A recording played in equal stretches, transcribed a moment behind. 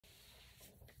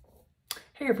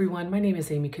Hey everyone, my name is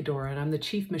Amy Cadora and I'm the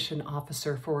Chief Mission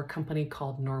Officer for a company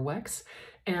called Norwex.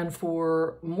 And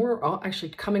for actually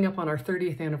coming up on our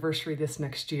 30th anniversary this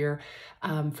next year,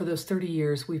 for those 30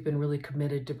 years, we've been really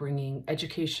committed to bringing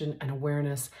education and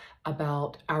awareness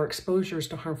about our exposures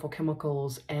to harmful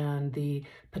chemicals and the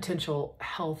potential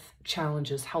health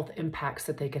challenges, health impacts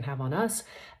that they can have on us,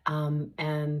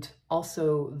 and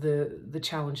also the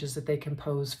challenges that they can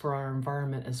pose for our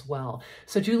environment as well.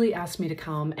 So Julie asked me to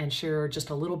come and share just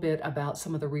a little bit about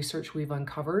some of the research we've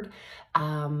uncovered,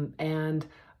 and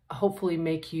hopefully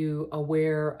make you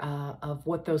aware of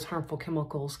what those harmful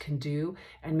chemicals can do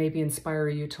and maybe inspire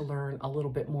you to learn a little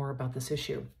bit more about this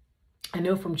issue. I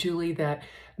know from Julie that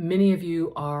many of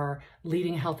you are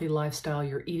leading a healthy lifestyle,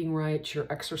 you're eating right,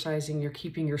 you're exercising, you're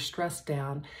keeping your stress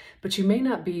down, but you may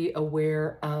not be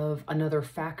aware of another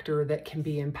factor that can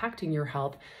be impacting your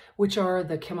health, which are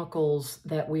the chemicals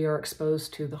that we are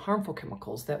exposed to, the harmful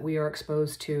chemicals that we are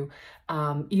exposed to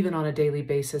even on a daily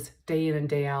basis, day in and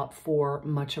day out for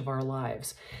much of our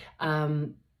lives.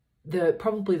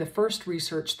 Probably the first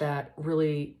research that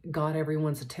really got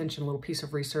everyone's attention, a little piece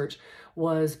of research,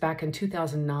 was back in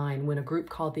 2009 when a group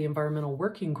called the Environmental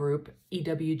Working Group,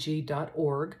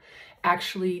 EWG.org,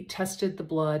 actually tested the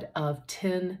blood of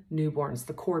 10 newborns,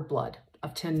 the cord blood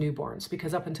of 10 newborns,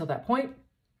 because up until that point,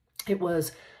 it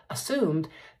was assumed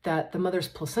that the mother's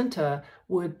placenta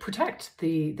would protect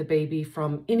the baby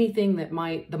from anything that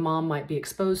the mom might be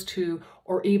exposed to,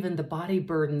 or even the body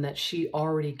burden that she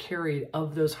already carried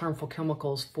of those harmful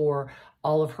chemicals for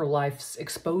all of her life's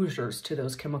exposures to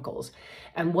those chemicals.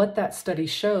 And what that study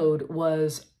showed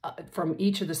was from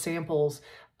each of the samples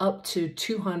up to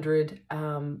 200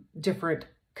 different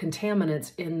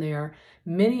contaminants in there,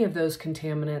 many of those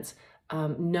contaminants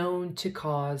known to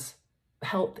cause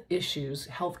health issues,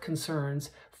 health concerns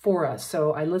for us.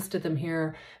 So I listed them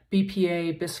here.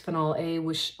 BPA, bisphenol A,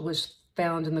 which was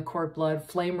found in the cord blood,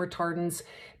 flame retardants,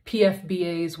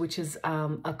 PFBAs, which is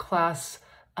a class,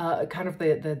 kind of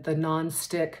the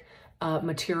non-stick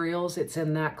materials. It's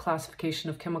in that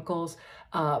classification of chemicals.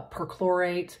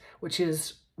 Perchlorate, which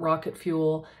is rocket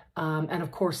fuel, and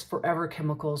of course forever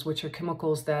chemicals, which are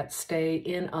chemicals that stay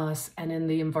in us and in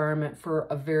the environment for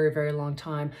a very, very long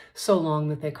time, so long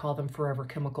that they call them forever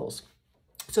chemicals.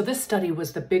 So this study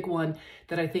was the big one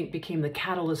that I think became the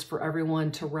catalyst for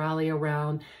everyone to rally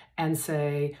around and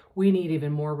say, we need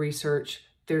even more research.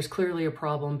 There's clearly a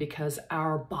problem because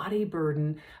our body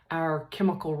burden, our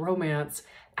chemical romance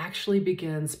actually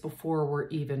begins before we're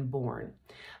even born.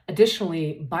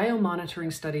 Additionally,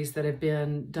 biomonitoring studies that have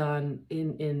been done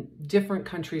in different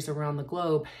countries around the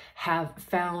globe have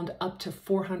found up to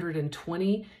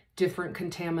 420 different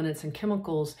contaminants and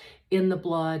chemicals in the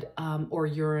blood or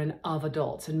urine of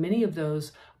adults. And many of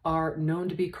those are known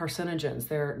to be carcinogens.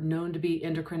 They're known to be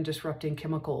endocrine disrupting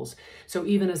chemicals. So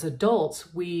even as adults,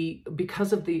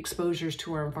 because of the exposures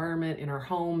to our environment in our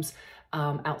homes,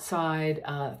 outside,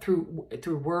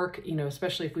 through work,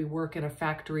 especially if we work in a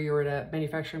factory or at a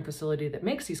manufacturing facility that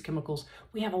makes these chemicals,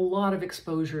 we have a lot of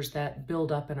exposures that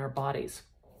build up in our bodies.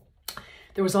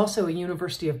 There was also a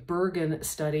University of Bergen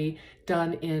study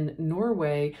done in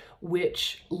Norway,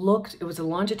 which it was a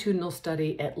longitudinal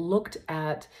study. It looked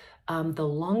at the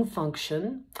lung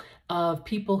function of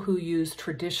people who use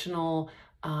traditional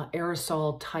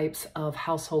aerosol types of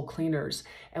household cleaners.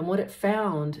 And what it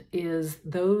found is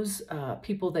those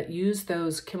people that use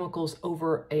those chemicals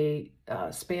over a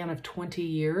span of 20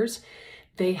 years,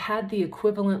 they had the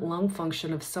equivalent lung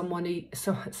function of someone who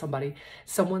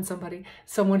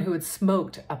had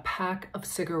smoked a pack of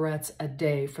cigarettes a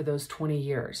day for those 20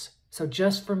 years. So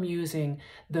just from using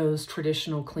those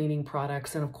traditional cleaning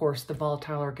products, and of course the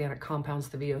volatile organic compounds,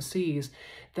 the VOCs,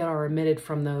 that are emitted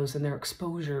from those and their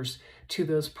exposures to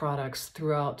those products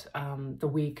throughout the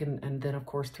week and then of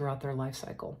course throughout their life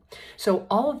cycle. So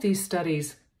all of these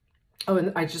studies, oh,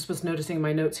 and I just was noticing in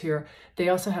my notes here, they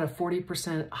also had a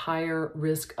 40% higher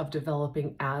risk of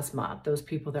developing asthma, those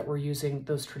people that were using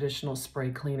those traditional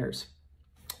spray cleaners.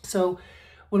 So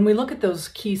when we look at those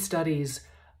key studies,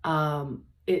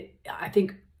 I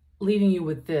think leaving you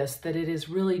with this, that it is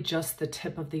really just the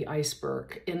tip of the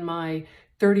iceberg. In my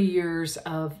 30 years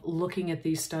of looking at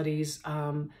these studies,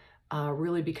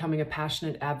 really becoming a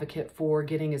passionate advocate for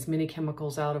getting as many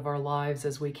chemicals out of our lives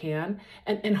as we can,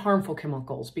 and harmful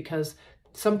chemicals, because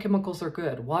some chemicals are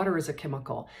good. Water is a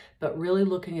chemical, but really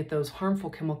looking at those harmful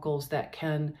chemicals that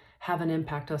can have an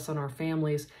impact on our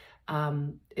families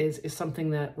is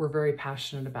something that we're very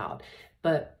passionate about.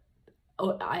 But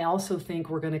I also think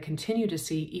we're going to continue to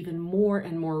see even more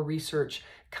and more research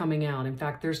coming out. In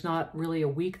fact, there's not really a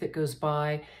week that goes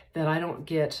by that I don't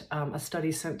get a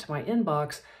study sent to my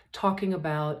inbox talking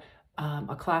about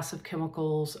a class of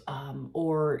chemicals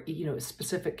or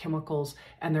specific chemicals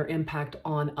and their impact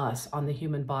on us, on the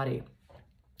human body.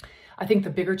 I think the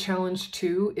bigger challenge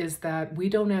too is that we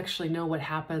don't actually know what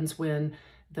happens when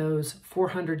those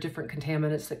 400 different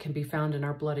contaminants that can be found in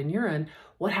our blood and urine,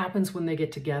 what happens when they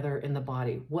get together in the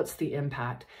body? What's the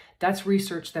impact? That's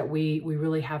research that we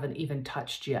really haven't even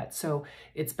touched yet. So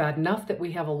it's bad enough that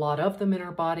we have a lot of them in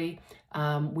our body.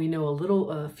 We know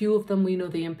a few of them, we know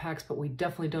the impacts, but we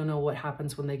definitely don't know what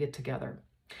happens when they get together.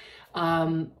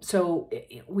 So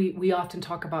we often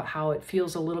talk about how it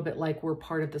feels a little bit like we're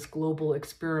part of this global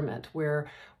experiment where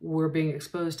we're being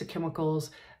exposed to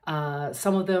chemicals.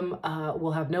 Some of them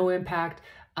will have no impact.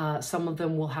 Some of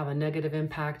them will have a negative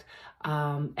impact.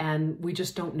 And we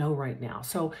just don't know right now.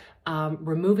 So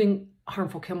removing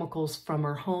harmful chemicals from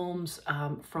our homes,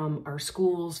 from our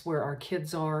schools where our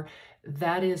kids are,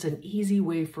 that is an easy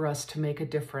way for us to make a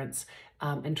difference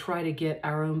and try to get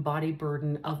our own body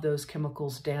burden of those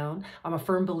chemicals down. I'm a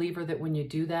firm believer that when you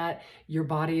do that, your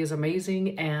body is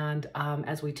amazing, and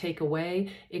as we take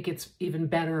away, it gets even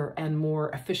better and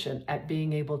more efficient at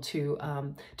being able to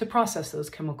process those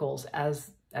chemicals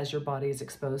as your body is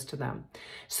exposed to them.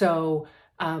 So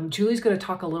Julie's going to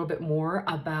talk a little bit more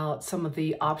about some of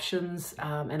the options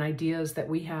and ideas that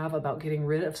we have about getting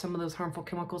rid of some of those harmful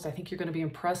chemicals. I think you're going to be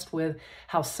impressed with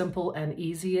how simple and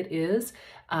easy it is.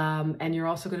 And you're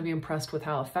also going to be impressed with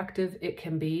how effective it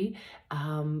can be.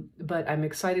 But I'm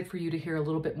excited for you to hear a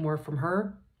little bit more from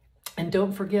her. And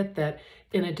don't forget that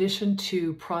in addition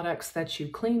to products that you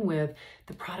clean with,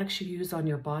 the products you use on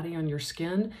your body, on your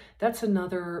skin, that's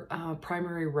another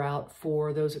primary route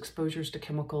for those exposures to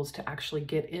chemicals to actually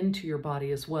get into your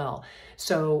body as well.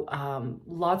 So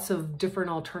lots of different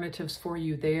alternatives for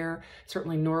you there.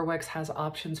 Certainly Norwex has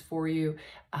options for you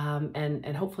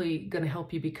and hopefully going to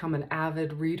help you become an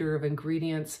avid reader of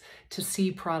ingredients to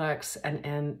see products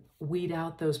and weed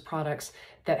out those products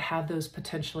that have those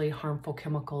potentially harmful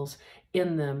chemicals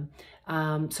in them.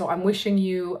 So I'm wishing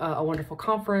you a wonderful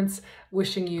conference,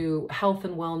 wishing you health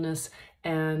and wellness,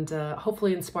 and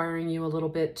hopefully inspiring you a little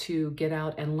bit to get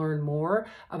out and learn more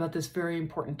about this very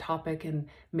important topic and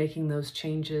making those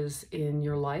changes in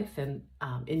your life and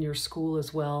in your school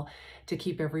as well to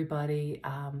keep everybody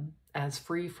as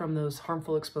free from those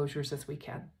harmful exposures as we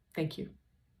can. Thank you.